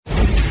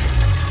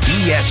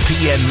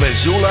ESPN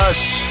Missoula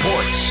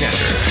Sports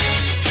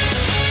Center.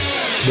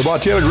 The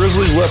Montana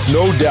Grizzlies left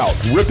no doubt,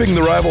 ripping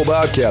the rival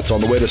Bobcats on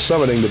the way to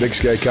summiting the Big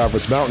Sky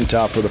Conference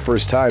mountaintop for the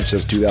first time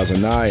since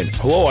 2009.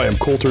 Hello, I am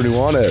Colter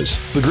Nuanez.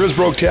 The Grizz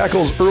broke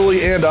tackles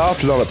early and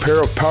often on a pair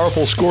of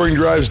powerful scoring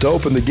drives to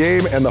open the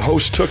game, and the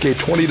hosts took a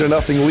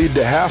 20-0 lead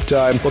to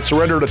halftime, but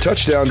surrendered a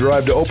touchdown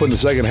drive to open the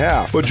second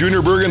half. But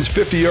Junior Bergen's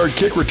 50-yard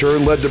kick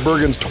return led to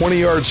Bergen's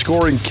 20-yard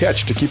scoring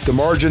catch to keep the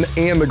margin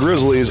and the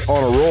Grizzlies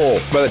on a roll.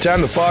 By the time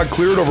the fog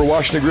cleared over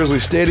Washington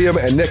Grizzlies Stadium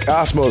and Nick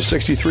Osmo's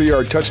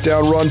 63-yard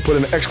touchdown run put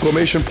an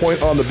exclamation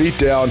point on the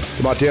beatdown,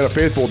 the Montana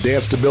faithful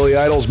danced to Billy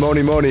Idol's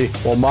Moni Moni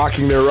while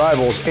mocking their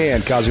rivals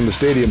and causing the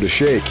stadium to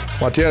shake.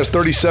 Montana's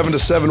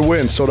 37-7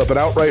 win sewed up an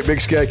outright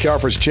Big Sky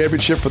Conference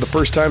championship for the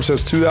first time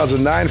since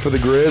 2009 for the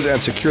Grizz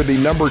and secured the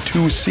number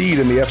 2 seed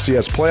in the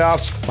FCS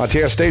playoffs.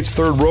 Montana State's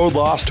third road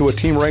loss to a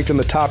team ranked in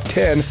the top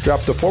 10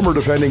 dropped the former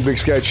defending Big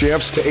Sky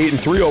champs to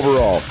 8-3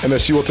 overall.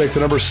 MSU will take the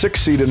number 6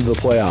 seed into the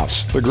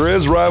playoffs. The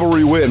Grizz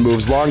rivalry win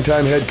moves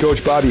longtime head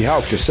coach Bobby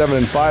Hauck to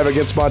 7-5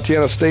 against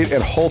Montana State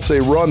and halts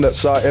a run that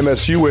saw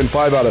MSU win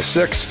 5 out of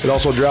 6. It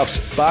also drops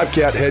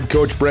Bobcat head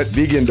coach Brent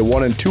Vigen to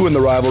 1-2 in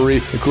the rivalry,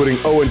 including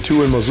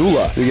 0-2 in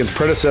Missoula. Vigen's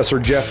predecessor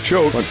Jeff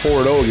Choate went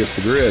 4-0 against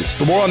the Grizz.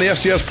 For more on the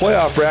FCS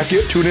playoff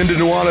bracket, tune in to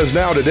Nuanez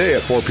Now today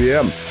at 4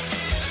 p.m.